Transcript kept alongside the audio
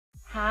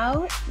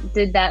How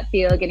did that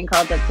feel getting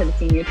called up to the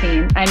senior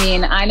team? I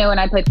mean, I know when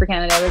I played for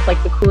Canada, it was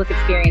like the coolest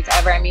experience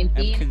ever. I mean,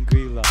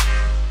 Cello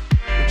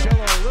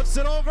lifts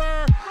it over,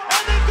 and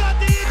they've got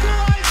the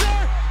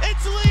equalizer.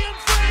 It's Liam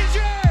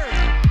Fraser.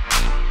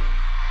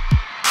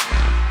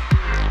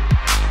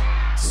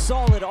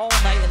 Solid all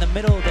night in the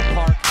middle of the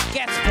park.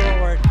 Gets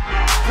forward,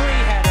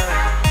 free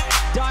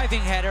header,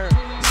 diving header,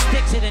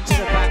 sticks it into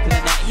the back of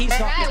the net. He's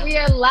all right, we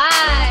are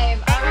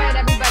live. All right,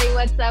 everybody,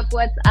 what's up?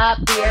 What's up?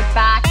 We are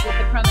back with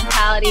the Pro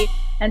Mentality,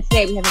 and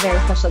today we have a very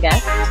special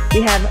guest.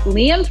 We have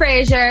Liam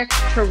Fraser,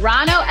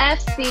 Toronto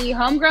FC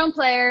homegrown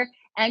player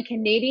and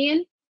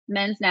Canadian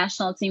men's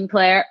national team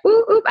player.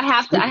 Ooh, ooh, I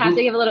have to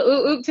give a little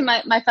ooh, ooh to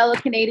my fellow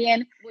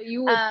Canadian. Were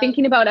you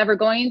thinking about ever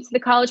going into the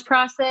college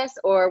process,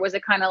 or was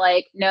it kind of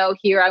like, no,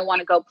 here I want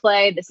to go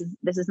play. This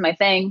is my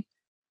thing,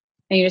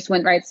 and you just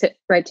went right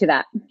to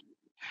that?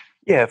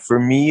 Yeah, for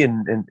me,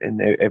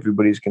 and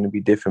everybody's going to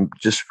be different.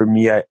 Just for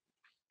me,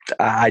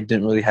 I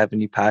didn't really have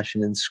any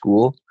passion in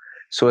school.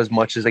 So as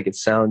much as like it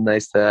sounds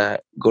nice to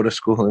go to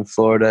school in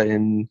Florida,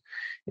 in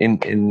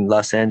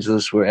Los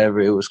Angeles, wherever,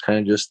 it was kind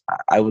of just,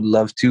 I would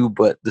love to,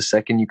 but the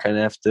second you kind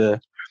of have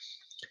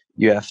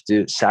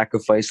to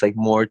sacrifice like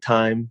more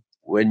time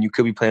when you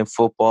could be playing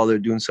football or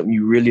doing something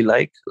you really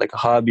like a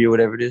hobby or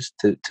whatever it is,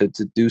 to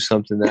do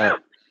something that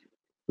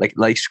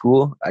like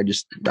school, I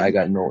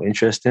got no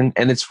interest in.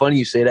 And it's funny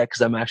you say that because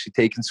I'm actually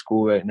taking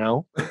school right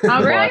now.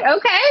 All right,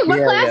 okay. What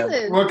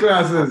classes? Yeah. What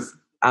classes?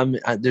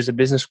 There's a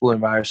business school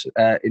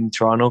in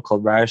Toronto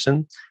called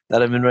Ryerson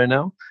that I'm in right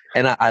now,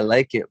 and I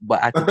like it.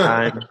 But at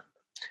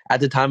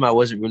the time, I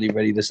wasn't really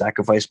ready to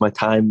sacrifice my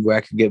time where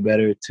I could get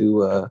better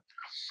to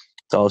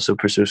also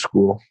pursue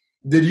school.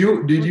 Did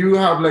you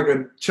have like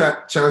a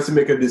chance to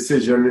make a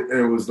decision, and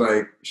it was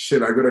like,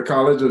 should I go to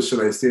college or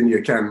should I stay in the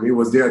academy?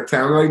 Was there a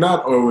time like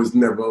that, or was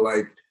never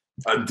like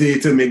a day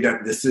to make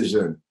that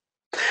decision?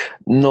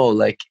 No,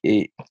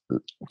 you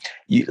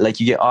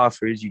get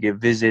offers, you get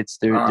visits.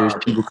 There's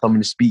people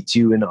coming to speak to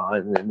you, and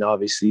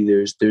obviously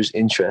there's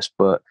interest.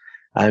 But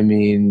I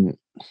mean,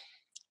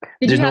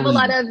 did you have a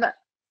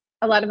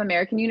lot of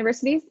American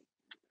universities?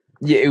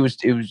 Yeah, it was.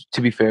 To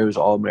be fair, it was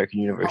all American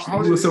universities. How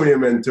were some of your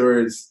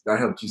mentors that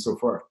helped you so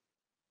far?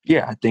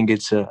 Yeah,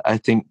 I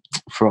think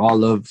for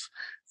all of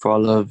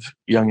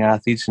young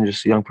athletes and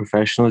just young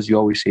professionals, you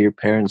always say your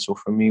parents. So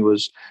for me,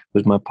 was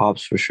my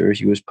pops for sure.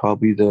 He was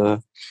probably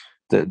the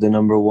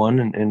number one,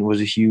 and was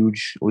a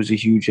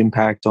huge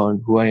impact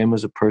on who I am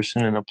as a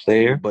person and a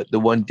player. But the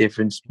one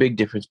big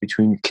difference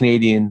between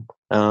Canadian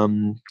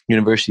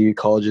university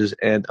colleges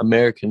and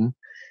American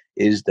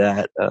is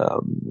that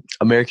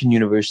American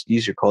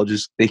universities or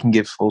colleges, they can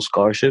give full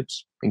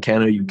scholarships. In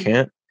Canada, you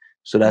can't.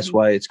 So that's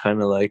why it's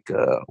kind of like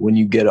when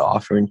you get an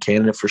offer in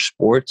Canada for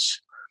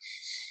sports,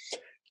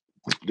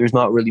 there's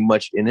not really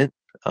much in it.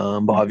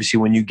 But obviously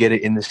when you get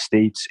it in the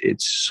States,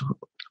 it's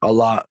a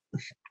lot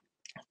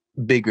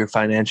bigger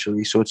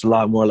financially. So it's a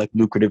lot more like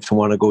lucrative to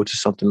want to go to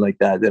something like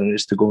that than it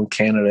is to go in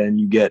Canada and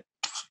you get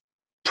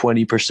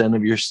 20%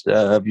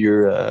 of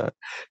your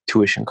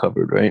tuition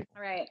covered, right?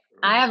 All right.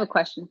 I have a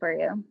question for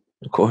you.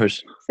 Of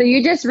course. So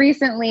you just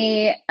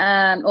recently, in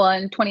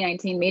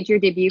 2019, made your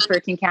debut for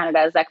Team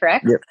Canada. Is that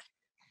correct? Yep.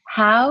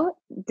 How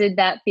did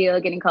that feel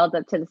getting called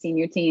up to the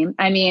senior team?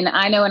 I mean,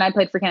 I know when I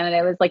played for Canada,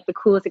 it was like the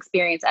coolest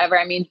experience ever.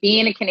 I mean,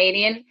 being a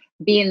Canadian,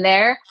 being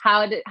there,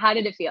 how did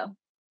it feel?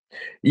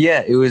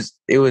 Yeah, it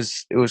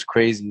was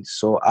crazy.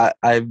 So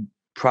I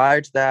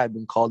prior to that, I've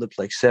been called up to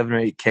like 7 or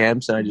 8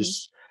 camps, and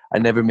I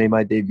never made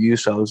my debut.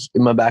 So I was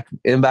in the back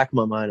of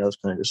my mind, I was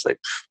kind of just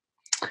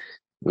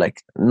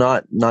like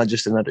not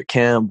just another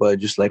camp, but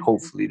just like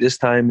hopefully this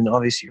time. And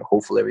obviously you're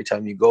hopeful every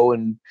time you go.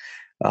 And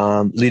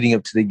leading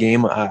up to the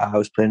game, I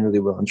was playing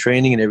really well in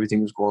training and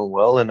everything was going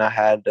well. And I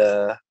had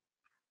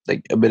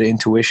like a bit of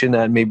intuition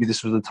that maybe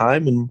this was the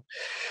time, and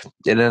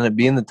it ended up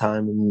being the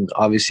time. And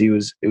obviously it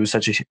was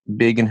such a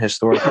big and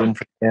historic win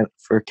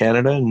for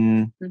Canada.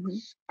 And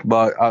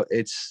but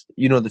it's,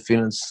 the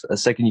feelings a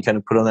second you kind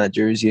of put on that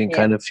jersey and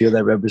kind of feel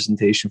that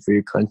representation for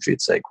your country.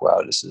 It's like,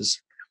 wow, this is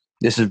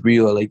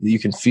real. Like you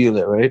can feel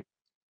it, right?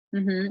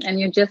 And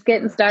you're just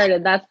getting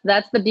started.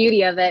 That's the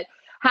beauty of it.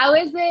 How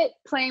is it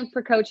playing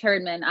for Coach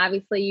Herdman?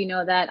 Obviously, you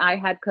know that I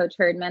had Coach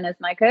Herdman as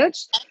my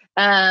coach,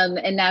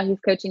 and now he's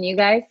coaching you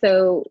guys.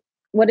 So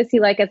what is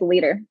he like as a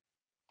leader?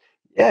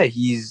 Yeah,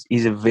 he's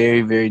a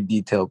very, very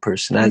detailed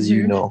person, as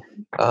you know.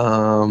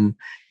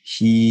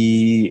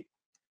 He's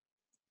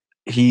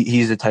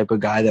the type of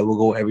guy that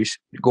will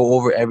go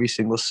over every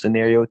single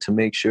scenario to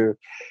make sure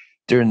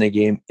during the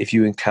game, if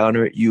you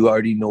encounter it, you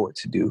already know what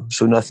to do.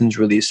 So nothing's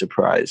really a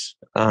surprise.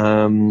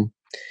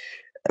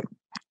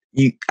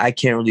 I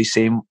can't really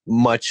say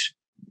much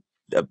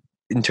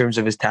in terms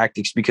of his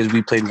tactics because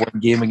we played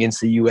one game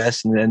against the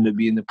U.S. and it ended up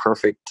being the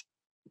perfect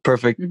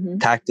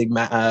tactic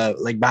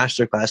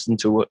masterclass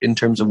in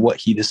terms of what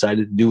he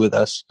decided to do with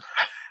us.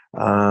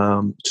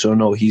 So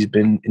no, he's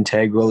been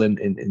integral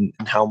in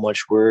how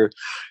much we're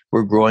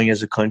growing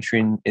as a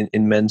country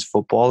in men's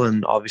football,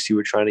 and obviously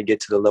we're trying to get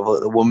to the level that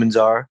the women's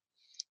are.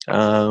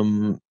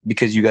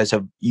 because you guys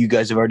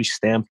have already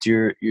stamped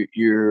your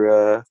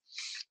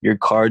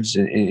cards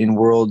in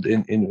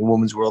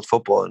women's world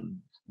football, and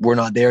we're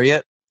not there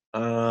yet.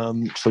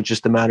 So it's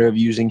just a matter of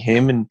using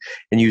him and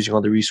using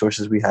all the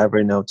resources we have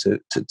right now to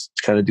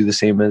kind of do the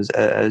same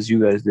as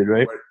you guys did,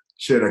 right? What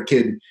should a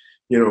kid,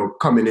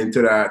 coming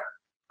into that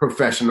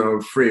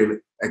professional field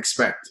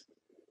expect?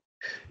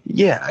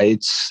 Yeah,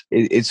 it's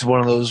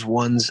one of those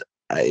ones.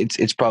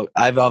 It's probably,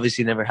 I've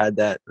obviously never had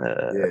that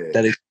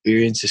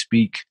experience to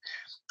speak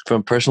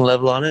from a personal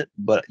level on it,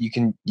 but you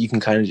can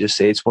kind of just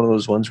say it's one of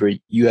those ones where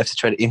you have to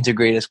try to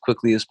integrate as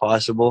quickly as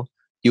possible.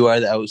 You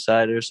are the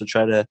outsider, so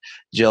try to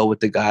gel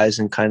with the guys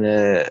and kind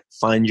of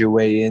find your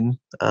way in.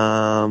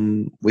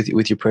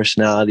 With your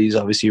personality is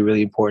obviously a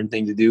really important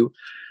thing to do.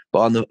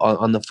 But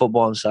on the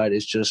football side,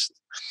 it's just,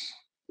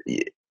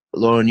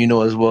 Lauren,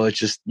 as well, it's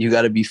just you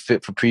got to be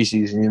fit for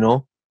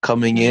preseason,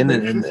 coming in,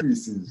 and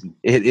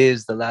it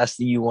is the last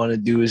thing you want to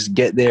do is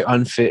get there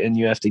unfit, and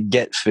you have to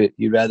get fit.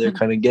 You'd rather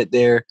kind of get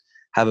there,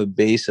 have a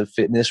base of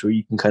fitness where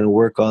you can kind of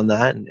work on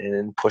that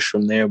and push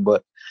from there.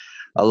 But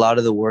a lot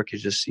of the work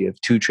is just, you have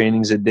 2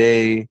 trainings a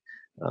day,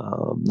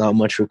 not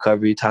much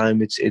recovery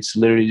time. It's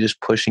literally just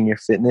pushing your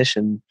fitness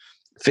and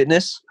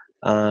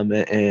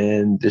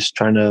just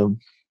trying to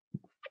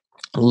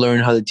learn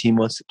how the team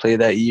wants to play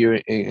that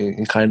year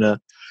and kind of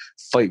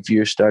fight for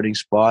your starting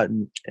spot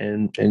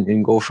and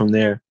go from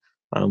there.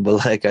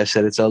 But like I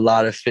said, it's a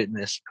lot of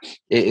fitness.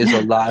 It is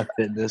a lot of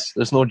fitness.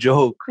 There's no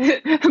joke.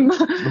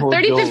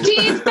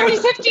 30-15,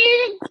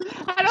 30-15.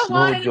 I don't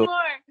want anymore.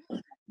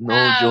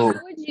 No joke.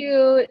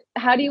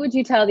 How would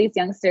you tell these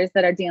youngsters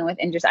that are dealing with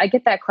injuries? I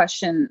get that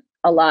question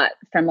a lot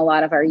from a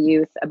lot of our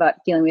youth about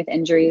dealing with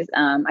injuries.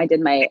 I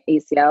did my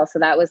ACL, so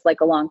that was like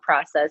a long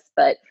process.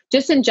 But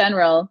just in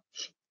general,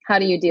 how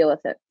do you deal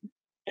with it?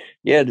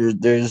 Yeah,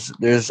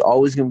 there's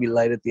always going to be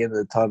light at the end of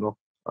the tunnel.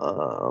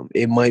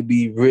 It might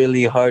be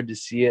really hard to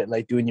see it,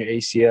 like doing your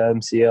ACL,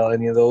 MCL,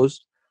 any of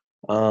those.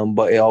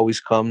 But it always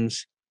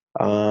comes.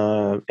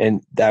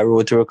 And that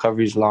road to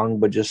recovery is long,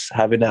 but just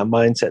having that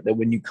mindset that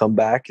when you come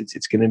back,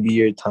 it's going to be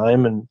your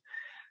time, and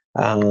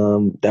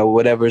that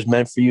whatever is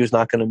meant for you is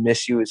not going to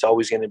miss you. It's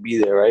always going to be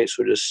there, right?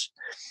 So just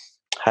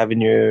having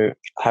your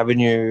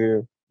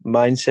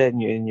mindset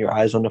and your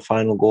eyes on the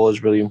final goal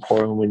is really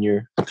important when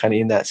you're kind of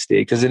in that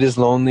state, because it is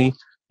lonely.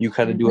 You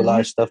kind of do a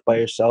lot of stuff by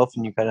yourself,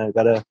 and you kind of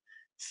got to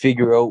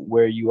figure out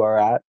where you are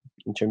at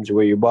in terms of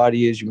where your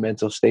body is, your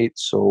mental state.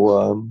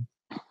 So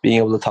being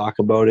able to talk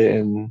about it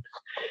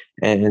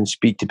and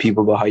speak to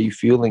people about how you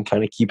feel and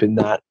kind of keeping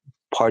that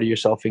part of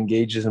yourself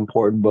engaged is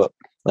important. But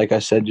like I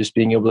said, just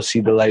being able to see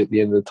the light at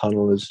the end of the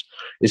tunnel is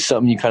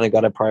something you kind of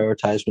got to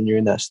prioritize when you're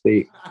in that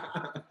state.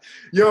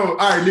 Yo, all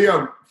right,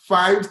 Liam,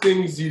 5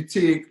 things you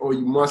take or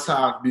you must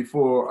have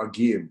before a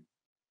game.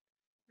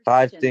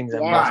 5 things I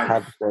must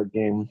have before a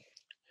game.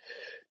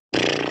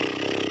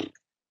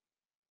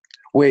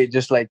 Wait,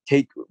 just like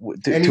take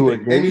to a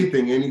game?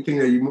 Anything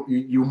that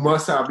you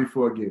must have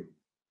before a game.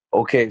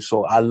 Okay,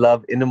 so I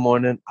love in the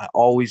morning. I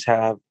always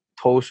have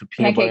toast with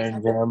peanut butter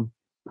and jam.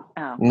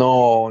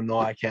 Oh. No,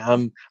 I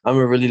can't. I'm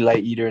a really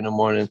light eater in the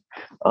morning.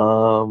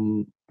 I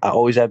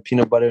always have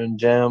peanut butter and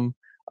jam.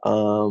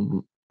 I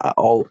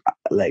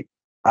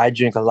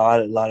drink a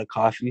lot of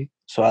coffee,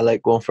 so I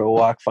like going for a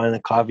walk, finding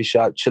a coffee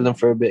shop, chilling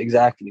for a bit.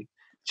 Exactly,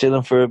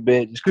 chilling for a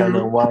bit, just kind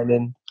of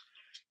unwinding.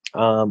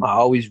 I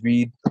always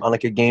read on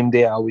like a game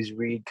day. I always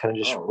read, kind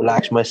of just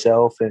relax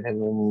myself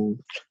and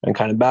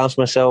kind of balance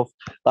myself.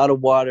 A lot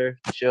of water,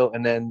 chill,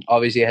 and then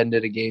obviously at the end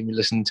of the game, you're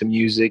listening to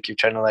music. You're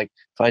trying to like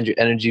find your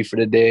energy for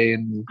the day,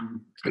 and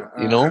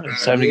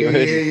it's time to get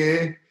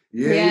ready.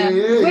 Yeah.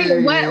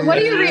 Wait, what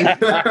are you reading?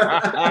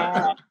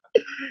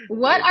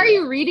 What are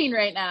you reading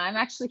right now? I'm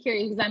actually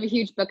curious because I'm a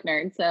huge book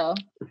nerd.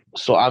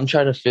 So I'm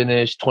trying to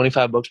finish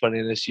 25 books by the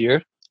end of this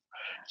year.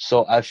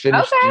 So I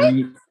finished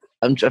 3.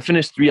 I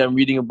finished 3. I'm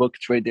reading a book.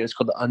 It's right there. It's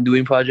called The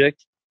Undoing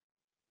Project.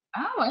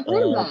 Oh, I've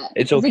heard of that.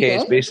 It's okay.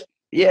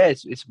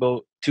 It's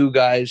about 2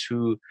 guys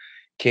who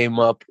came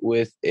up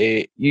with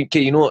you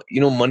know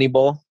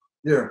Moneyball?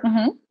 Yeah.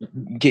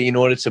 Mm-hmm. Okay, you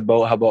know what it's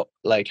about?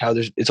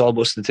 It's all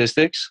about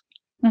statistics.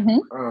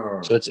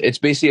 Mm-hmm. So it's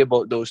basically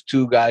about those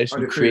 2 guys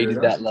who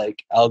created that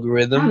like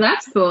algorithm. Oh,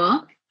 that's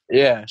cool.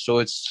 Yeah. So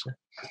it's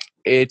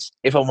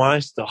if I'm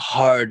honest, a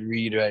hard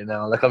read right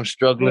now. Like I'm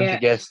struggling to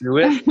get through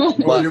it.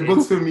 But your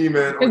books for me,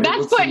 man.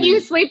 That's putting you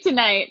to sleep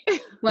tonight.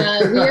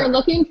 Well, we are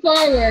looking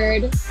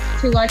forward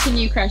to watching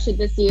you crush it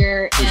this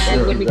year.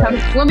 And when we come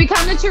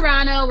to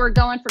Toronto, we're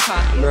going for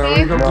coffee.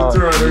 Okay? No, we come to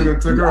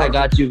Toronto. I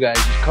got you guys.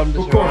 Just come to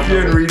Toronto. Coffee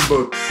and read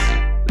books.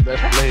 The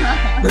best place.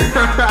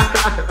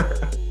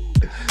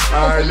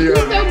 All right, Thank you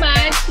so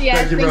much. Yes,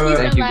 thank you so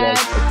much.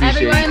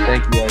 Everyone,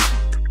 thank you guys.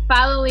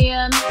 Follow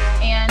Liam,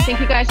 and thank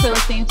you guys for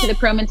listening to The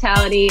Pro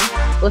Mentality.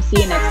 We'll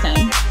see you next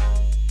time.